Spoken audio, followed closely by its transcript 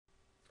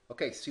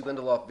Okay, Sue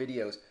Lindelof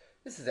videos.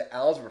 This is an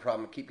algebra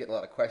problem. I keep getting a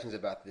lot of questions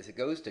about this. It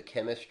goes to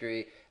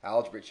chemistry,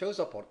 algebra. It shows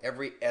up on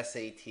every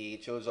SAT.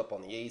 It shows up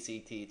on the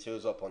ACT. It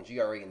shows up on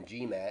GRE and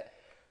GMAT.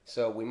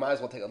 So we might as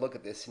well take a look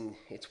at this. And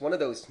it's one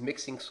of those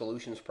mixing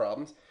solutions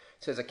problems. It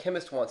says a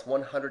chemist wants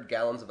 100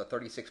 gallons of a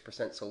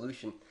 36%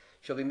 solution.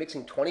 She'll be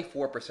mixing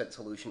 24%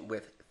 solution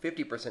with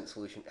 50%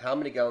 solution. How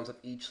many gallons of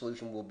each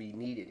solution will be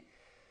needed?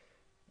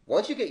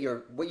 Once you get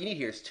what you need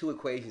here is two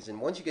equations, and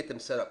once you get them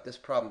set up, this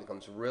problem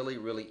becomes really,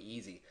 really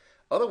easy.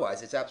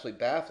 Otherwise, it's absolutely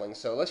baffling.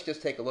 So let's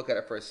just take a look at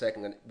it for a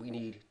second. We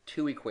need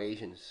two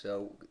equations.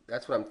 So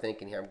that's what I'm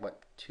thinking here. I want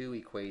two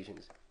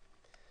equations.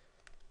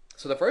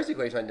 So the first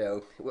equation I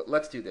know,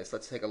 let's do this.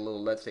 Let's take a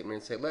little let statement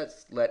and say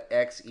let's let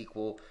x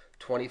equal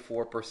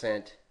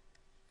 24%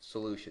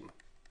 solution.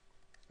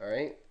 All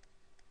right?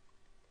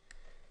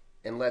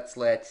 And let's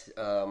let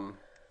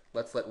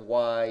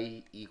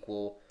y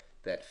equal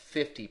that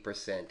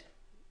 50%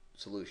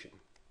 solution.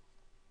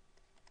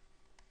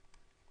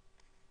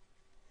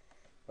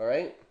 All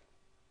right?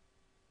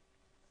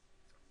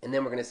 And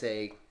then we're going to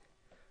say,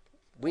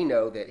 we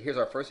know that, here's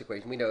our first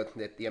equation, we know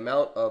that the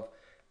amount of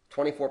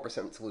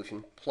 24%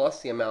 solution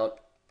plus the amount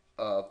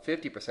of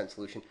 50%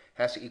 solution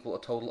has to equal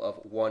a total of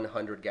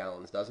 100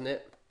 gallons, doesn't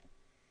it?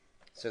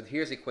 So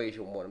here's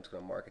equation 1. I'm just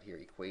going to mark it here,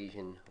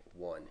 equation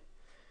 1.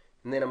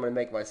 And then I'm going to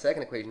make my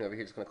second equation over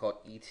here. Just going to call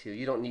it E2.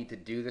 You don't need to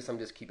do this. I'm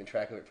just keeping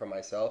track of it for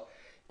myself.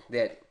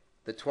 That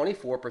the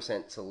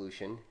 24%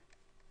 solution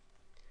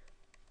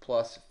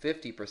plus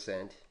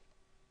 50%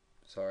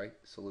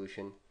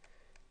 solution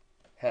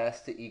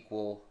has to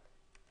equal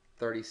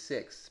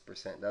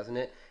 36%, doesn't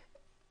it?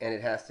 And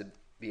it has to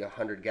be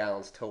 100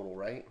 gallons total,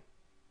 right?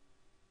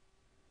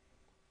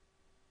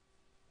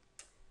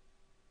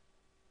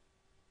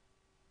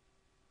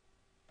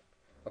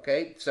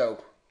 Okay,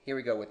 so here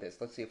we go with this.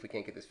 Let's see if we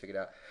can't get this figured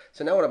out.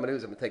 So now what I'm going to do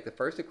is I'm going to take the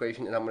first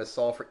equation and I'm going to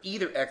solve for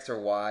either x or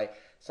y.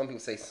 Some people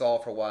say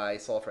solve for y,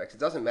 solve for x. It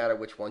doesn't matter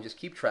which one. Just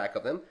keep track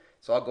of them.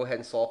 So I'll go ahead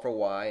and solve for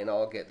y, and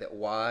I'll get that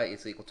y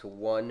is equal to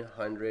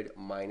 100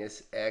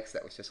 minus x.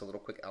 That was just a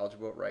little quick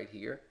algebra right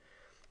here.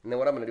 And then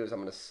what I'm going to do is I'm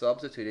going to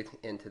substitute it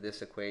into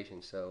this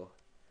equation. So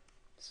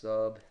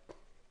sub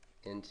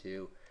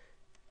into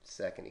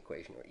second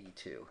equation, or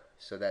E2.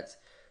 So that's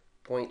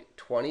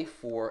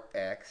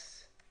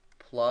 0.24x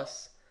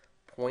plus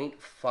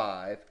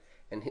 0.5,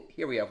 and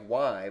here we have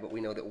y, but we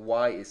know that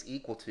y is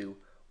equal to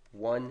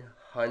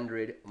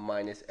 100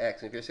 minus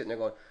x. And if you're sitting there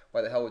going,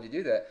 why the hell would you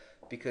do that?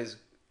 Because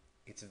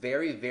it's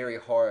very, very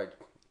hard,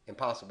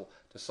 impossible,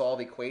 to solve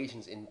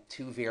equations in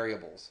two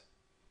variables.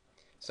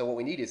 So what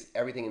we need is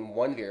everything in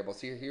one variable.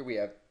 So here we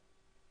have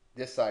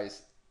this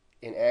size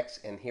in x,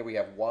 and here we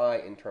have y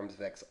in terms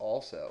of x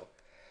also.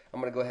 I'm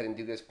going to go ahead and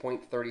do this.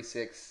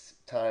 0.36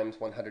 times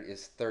 100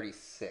 is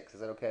 36. Is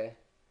that okay?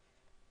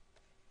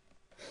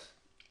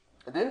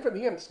 And then from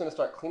here, I'm just going to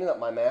start cleaning up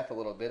my math a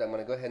little bit. I'm going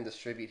to go ahead and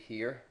distribute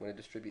here. I'm going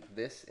to distribute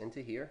this into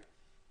here.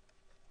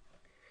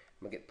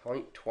 I'm going to get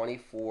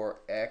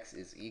 0.24x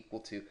is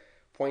equal to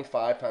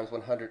 0.5 times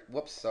 100.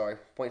 Whoops, sorry.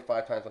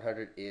 0.5 times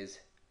 100 is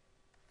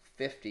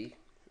 50,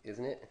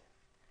 isn't it?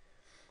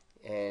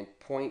 And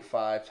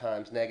 0.5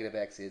 times negative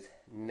x is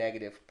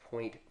negative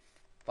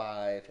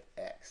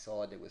 0.5x.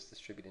 All I did was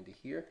distribute into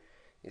here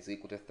is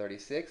equal to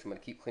 36. I'm going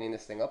to keep cleaning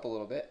this thing up a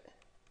little bit.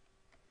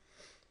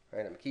 All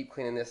right, I'm going to keep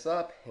cleaning this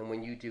up, and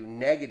when you do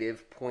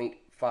negative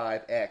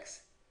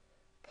 0.5x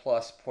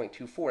plus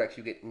 0.24x,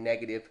 you get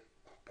negative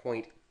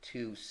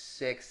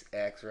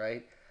 0.26x,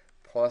 right?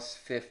 Plus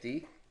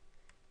 50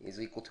 is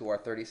equal to our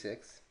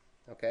 36,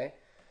 okay? I'm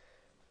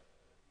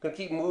going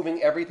to keep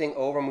moving everything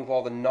over, move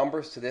all the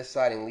numbers to this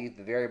side and leave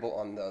the variable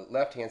on the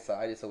left-hand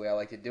side. It's the way I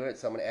like to do it.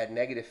 So I'm going to add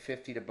negative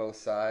 50 to both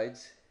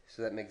sides.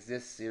 So that makes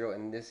this 0,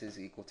 and this is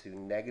equal to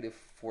negative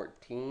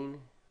 14,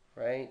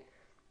 right?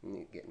 And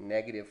you get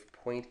negative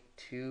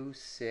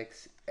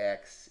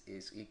 0.26x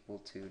is equal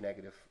to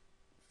negative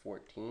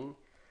 14. I'm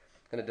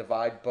going to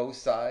divide both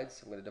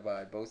sides. I'm going to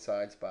divide both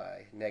sides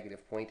by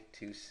negative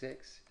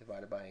 0.26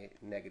 divided by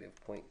negative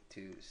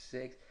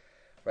 0.26.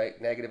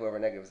 Right? Negative over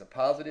negative is a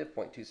positive.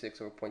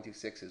 0.26 over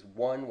 0.26 is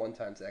 1. 1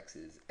 times x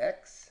is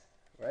x.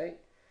 Right?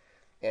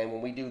 And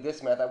when we do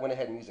this math, I went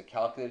ahead and used a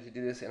calculator to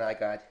do this, and I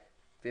got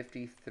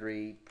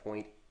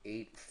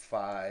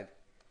 53.85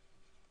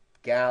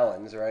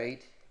 gallons,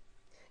 right?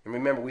 And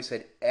remember, we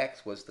said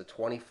x was the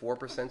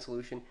 24%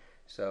 solution,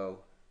 so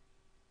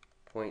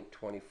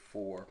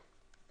 0.24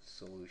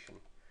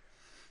 solution.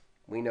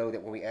 We know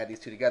that when we add these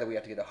two together, we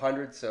have to get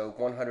 100, so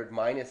 100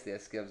 minus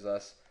this gives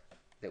us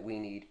that we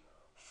need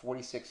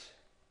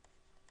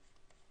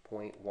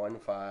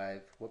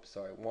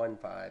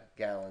 46.15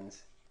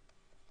 gallons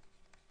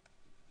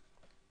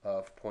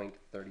of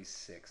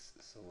 0.36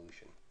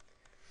 solution.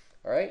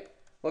 All right?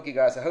 Look, you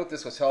guys, I hope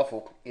this was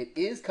helpful. It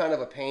is kind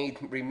of a pain.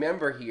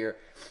 Remember here,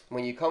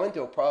 when you come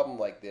into a problem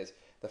like this,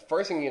 the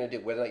first thing you're going to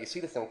do, whether or not you see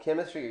this in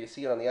chemistry or you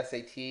see it on the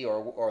SAT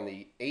or on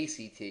the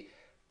ACT,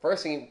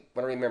 first thing you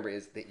want to remember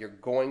is that you're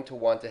going to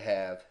want to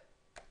have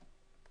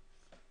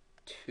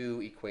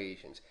two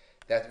equations.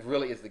 That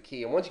really is the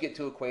key. And once you get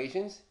two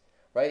equations,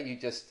 right? You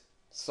just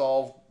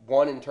solve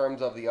one in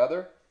terms of the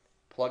other,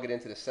 plug it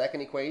into the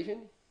second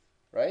equation,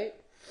 right?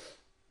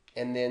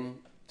 And then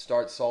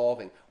start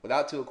solving.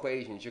 Without two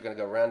equations, you're going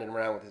to go round and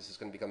round with this. It's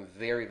going to become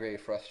very, very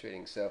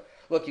frustrating. So,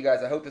 look, you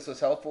guys, I hope this was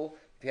helpful.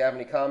 If you have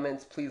any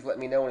comments, please let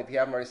me know. And if you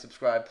haven't already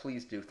subscribed,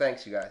 please do.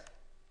 Thanks, you guys.